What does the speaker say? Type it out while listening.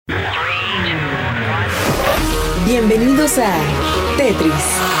Bienvenidos a Tetris.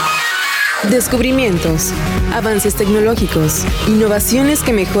 Descubrimientos, avances tecnológicos, innovaciones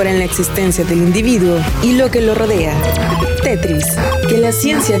que mejoran la existencia del individuo y lo que lo rodea. Tetris, que la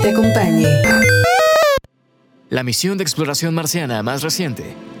ciencia te acompañe. La misión de exploración marciana más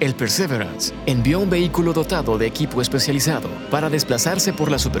reciente, el Perseverance, envió un vehículo dotado de equipo especializado para desplazarse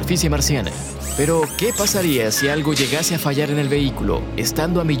por la superficie marciana. Pero, ¿qué pasaría si algo llegase a fallar en el vehículo,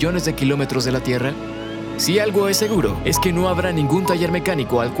 estando a millones de kilómetros de la Tierra? Si algo es seguro, es que no habrá ningún taller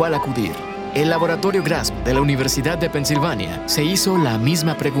mecánico al cual acudir. El laboratorio GRASP de la Universidad de Pensilvania se hizo la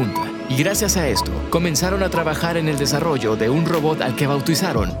misma pregunta, y gracias a esto, comenzaron a trabajar en el desarrollo de un robot al que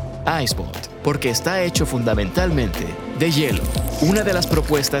bautizaron Icebot, porque está hecho fundamentalmente de hielo. Una de las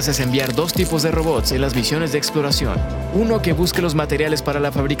propuestas es enviar dos tipos de robots en las misiones de exploración, uno que busque los materiales para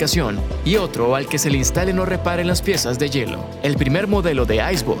la fabricación y otro al que se le instalen o reparen las piezas de hielo. El primer modelo de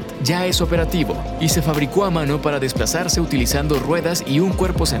Icebot ya es operativo y se fabricó a mano para desplazarse utilizando ruedas y un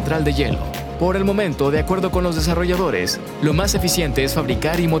cuerpo central de hielo. Por el momento, de acuerdo con los desarrolladores, lo más eficiente es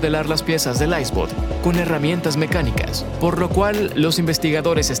fabricar y modelar las piezas del Icebot con herramientas mecánicas, por lo cual los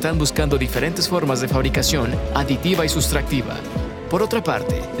investigadores están buscando diferentes formas de fabricación aditiva y sustractiva. Por otra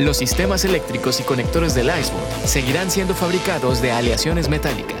parte, los sistemas eléctricos y conectores del Icebot seguirán siendo fabricados de aleaciones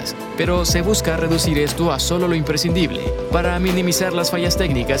metálicas, pero se busca reducir esto a solo lo imprescindible para minimizar las fallas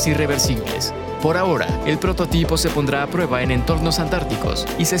técnicas irreversibles. Por ahora, el prototipo se pondrá a prueba en entornos antárticos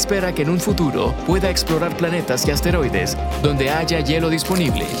y se espera que en un futuro pueda explorar planetas y asteroides donde haya hielo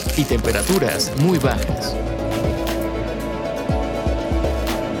disponible y temperaturas muy bajas.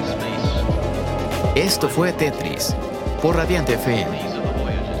 Esto fue Tetris, por Radiante FM.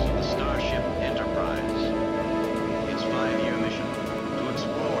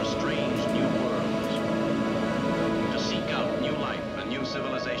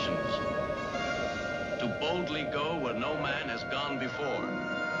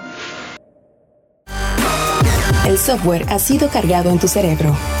 El software ha sido cargado en tu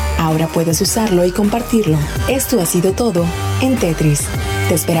cerebro. Ahora puedes usarlo y compartirlo. Esto ha sido todo en Tetris.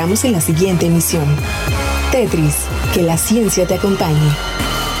 Te esperamos en la siguiente emisión. Tetris, que la ciencia te acompañe.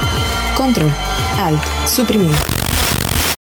 Control, Alt, suprimir.